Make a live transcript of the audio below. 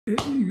You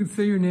can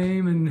say your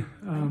name and...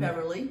 I'm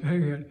Beverly.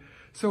 Very good.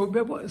 So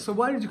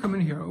why did you come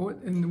in here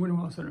in the Winter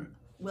Wellness Center?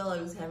 Well,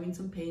 I was having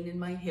some pain in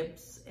my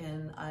hips,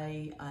 and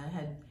I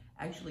had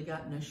actually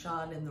gotten a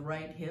shot in the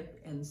right hip,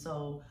 and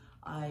so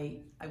I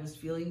was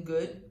feeling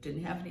good,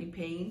 didn't have any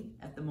pain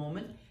at the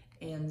moment,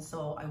 and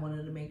so I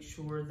wanted to make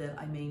sure that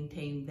I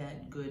maintained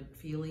that good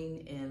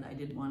feeling, and I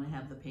didn't want to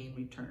have the pain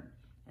return,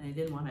 and I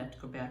didn't want to have to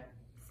go back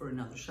for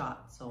another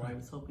shot, so I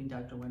was hoping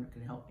Dr. Winter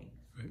could help me.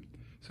 Right.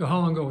 So how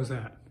long ago was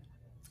that?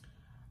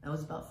 That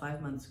was about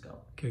 5 months ago.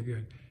 Okay,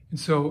 good. And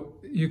so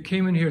you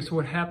came in here, so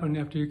what happened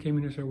after you came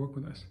in here to start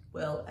working with us?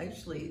 Well,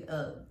 actually,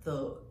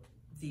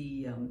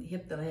 the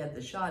hip that I had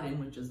the shot in,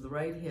 which is the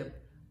right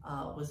hip,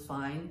 was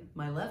fine.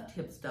 My left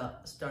hip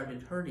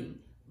started hurting,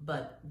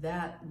 but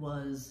that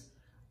was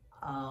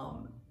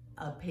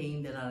a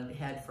pain that I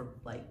had for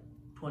like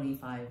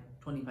 25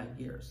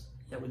 years.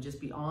 That would just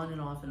be on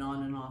and off and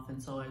on and off.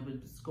 And so I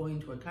was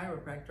going to a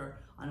chiropractor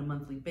on a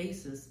monthly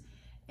basis,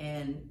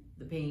 and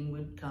the pain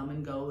would come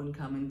and go and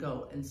come and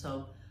go. And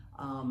so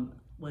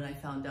when I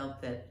found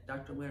out that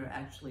Dr. Winter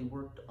actually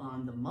worked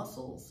on the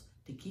muscles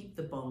to keep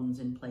the bones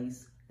in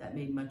place, that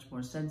made much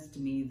more sense to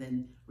me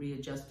than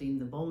readjusting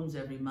the bones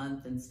every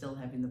month and still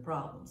having the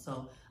problem.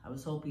 So I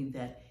was hoping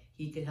that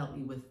he could help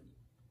me with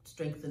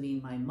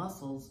strengthening my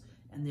muscles,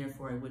 and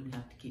therefore I wouldn't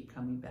have to keep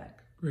coming back.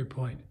 Great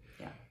point.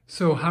 Yeah.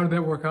 So how did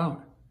that work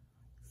out?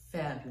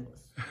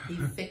 Fabulous. He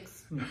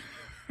fixed me.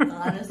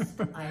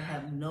 Honest, I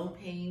have no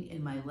pain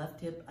in my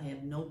left hip. I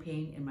have no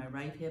pain in my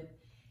right hip.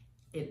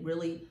 It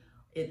really,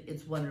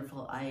 it's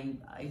wonderful.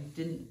 I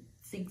didn't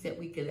think that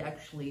we could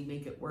actually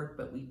make it work,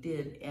 but we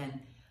did.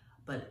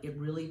 But it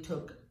really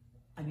took,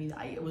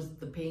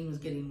 the pain was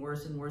getting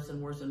worse and worse and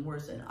worse and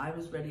worse. And I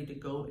was ready to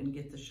go and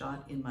get the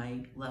shot in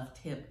my left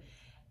hip.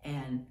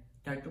 And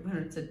Dr.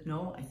 Winter said,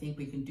 no, I think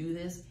we can do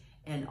this.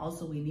 And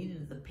also we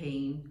needed the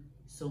pain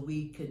so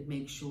we could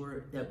make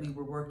sure that we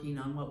were working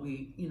on what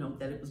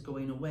that it was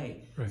going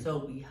away. Right.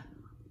 So we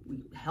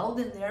held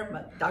in there,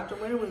 but Dr.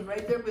 Winter was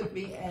right there with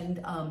me, and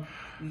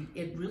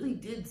it really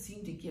did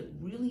seem to get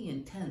really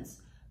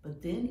intense.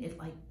 But then it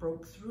like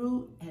broke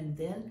through, and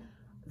then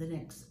the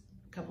next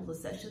couple of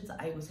sessions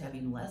I was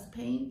having less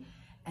pain,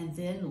 and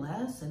then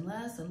less and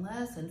less and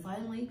less, and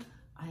finally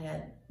I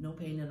had no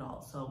pain at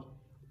all. So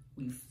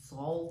we've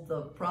solved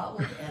the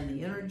problem, and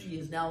the energy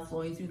is now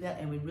flowing through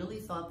that, and we really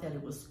thought that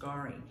it was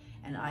scarring.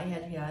 And I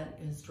had a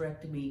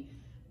hysterectomy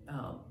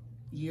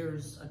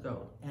years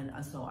ago, and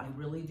so I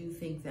really do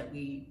think that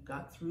we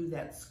got through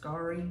that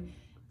scarring,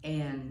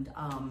 and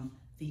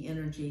the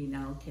energy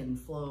now can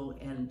flow,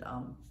 and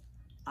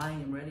I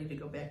am ready to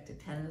go back to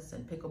tennis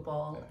and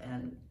pickleball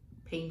and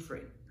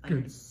pain-free.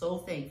 I'm so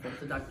thankful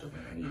to Dr.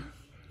 Winter.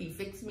 He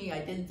fixed me. I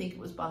didn't think it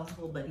was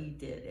possible, but he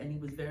did, and he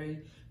was very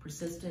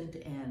persistent,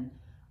 and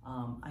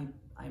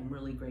I'm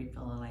really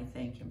grateful, and I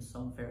thank him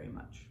so very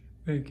much.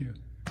 Thank you.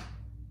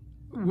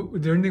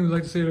 Is there anything you'd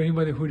like to say to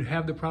anybody who would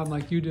have the problem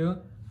like you do?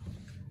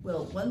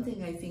 Well, one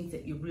thing I think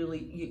that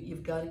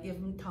you've got to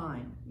give them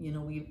time. You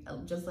know,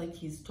 just like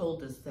he's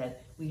told us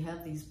that we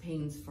have these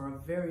pains for a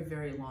very,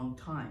 very long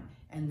time,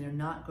 and they're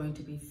not going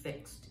to be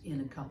fixed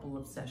in a couple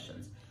of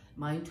sessions.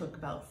 Mine took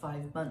about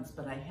 5 months,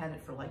 but I had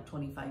it for like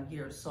 25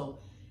 years. So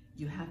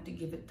you have to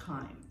give it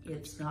time.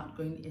 It's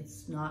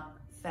not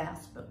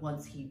fast, but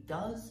once he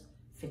does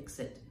fix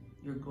it,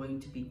 you're going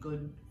to be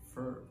good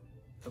for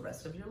the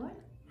rest of your life.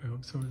 I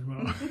hope so as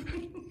well.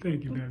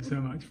 Thank you, ma'am, so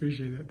much.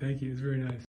 Appreciate that. Thank you. It's very nice.